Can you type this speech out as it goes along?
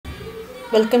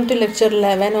Welcome to lecture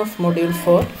 11 of module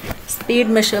 4, speed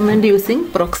measurement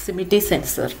using proximity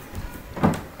sensor.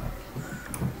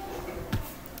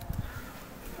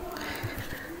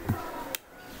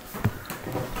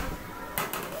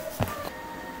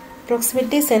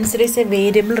 Proximity sensor is a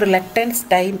variable reluctance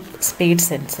type speed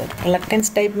sensor. Reluctance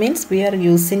type means we are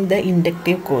using the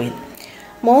inductive coil.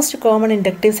 Most common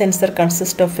inductive sensor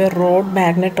consists of a rod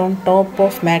magnet on top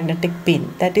of magnetic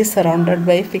pin that is surrounded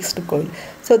by a fixed coil.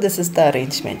 So this is the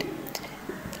arrangement.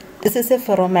 This is a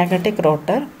ferromagnetic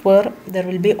rotor where there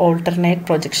will be alternate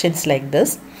projections like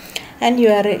this, and you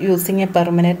are using a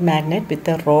permanent magnet with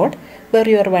a rod where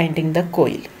you are winding the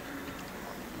coil.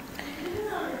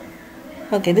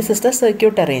 Okay, this is the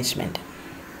circuit arrangement.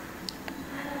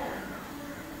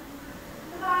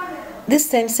 This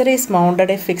sensor is mounted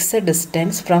a fixed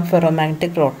distance from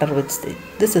ferromagnetic rotor with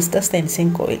this is the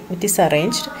sensing coil. It is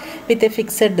arranged with a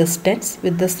fixed distance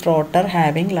with this rotor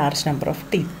having large number of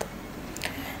teeth.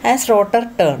 As rotor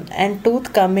turn and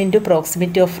tooth come into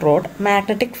proximity of rod,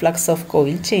 magnetic flux of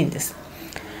coil changes.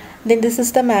 Then this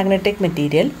is the magnetic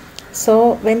material.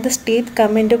 So when this teeth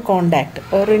come into contact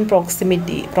or in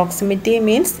proximity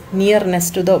means nearness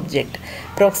to the object.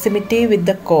 Proximity with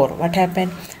the core, what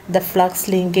happened? The flux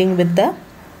linking with the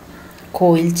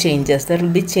coil changes. There will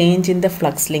be change in the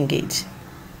flux linkage.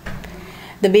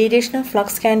 The variation of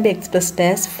flux can be expressed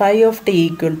as phi of t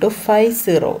equal to phi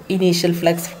 0 initial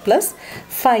flux plus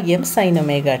phi m sin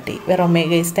omega t, where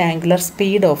omega is the angular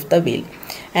speed of the wheel.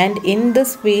 And in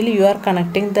this wheel you are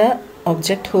connecting the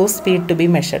object whose speed to be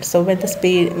measured. So when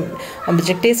the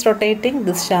object is rotating,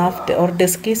 this shaft or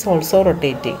disc is also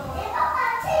rotating.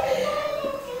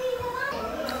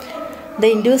 The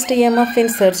induced EMF in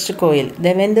searched coil.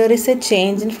 Then when there is a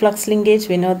change in flux linkage,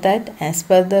 we know that as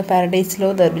per the Faraday's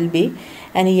law, there will be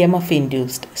an EMF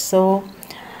induced. So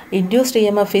induced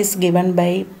EMF is given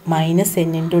by minus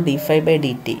n into d phi by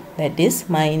dt. That is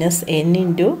minus n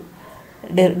into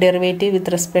derivative with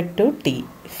respect to t.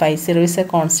 Phi 0 is a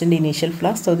constant initial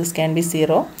flux, so this can be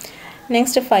 0.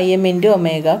 Next, phi m into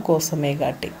omega cos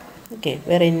omega t. Okay,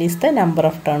 where n is the number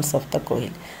of turns of the coil.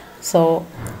 So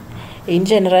in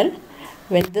general,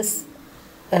 when this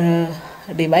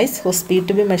device whose speed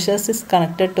to be measured is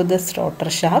connected to this rotor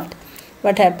shaft,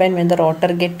 what happens when the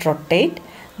rotor get rotate,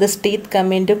 this teeth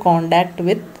come into contact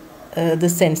with the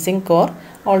sensing core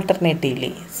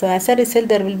alternatively. So as a result,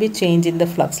 there will be change in the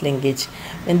flux linkage.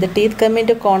 When the teeth come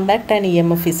into contact, an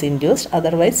EMF is induced,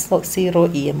 otherwise zero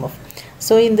EMF.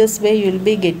 So in this way, you will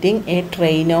be getting a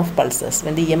train of pulses.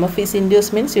 When the EMF is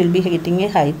induced means you will be getting a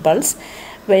high pulse.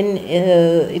 When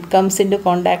it comes into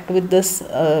contact with this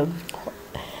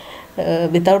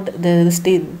without this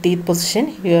teeth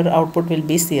position, your output will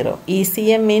be 0.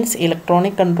 ECM means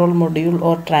electronic control module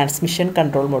or transmission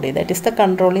control module. That is the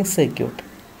controlling circuit.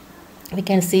 We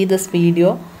can see this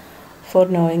video for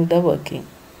knowing the working.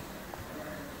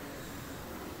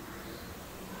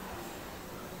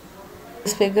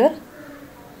 This figure,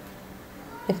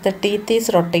 if the teeth is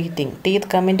rotating, teeth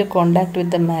come into contact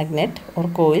with the magnet or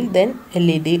coil, then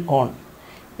LED on.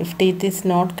 If teeth is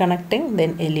not connecting,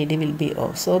 then LED will be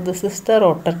off. So this is the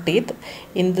rotor teeth.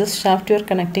 In this shaft you are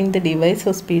connecting the device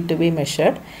whose speed to be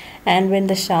measured, and when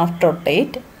the shaft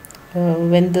rotate,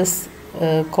 when this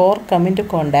core come into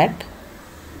contact,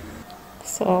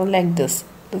 so like this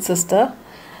is the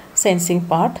sensing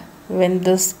part. When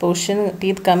this portion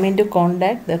teeth come into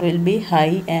contact, there will be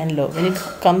high and low. When it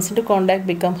comes into contact,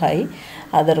 become high,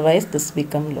 otherwise this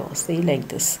become low. See, like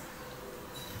this.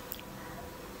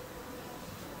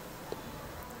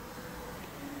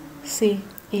 See,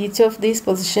 each of these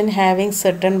position having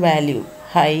certain value: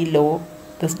 high, low,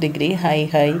 this degree, high,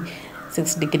 high,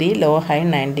 6 degree, low, high,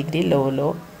 9 degree, low,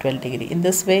 low, 12 degree. In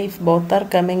this way, if both are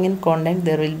coming in contact,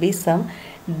 there will be some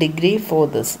degree for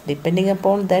this. Depending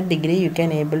upon that degree, you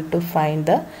can able to find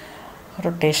the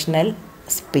rotational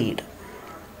speed.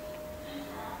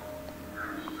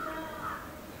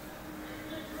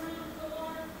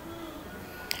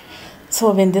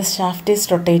 So when this shaft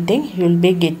is rotating, you will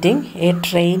be getting a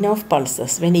train of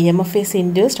pulses. When EMF is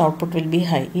induced, output will be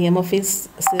high. EMF is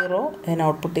 0 and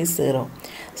output is 0.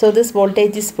 So this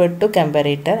voltage is fed to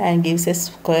comparator and gives a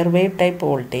square wave type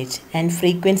voltage, and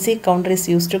frequency counter is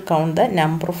used to count the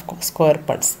number of square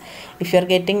pulse. If you are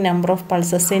getting number of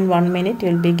pulses in 1 minute,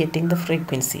 you will be getting the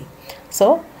frequency.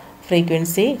 So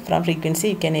from frequency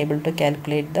you can able to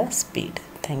calculate the speed.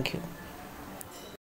 Thank you.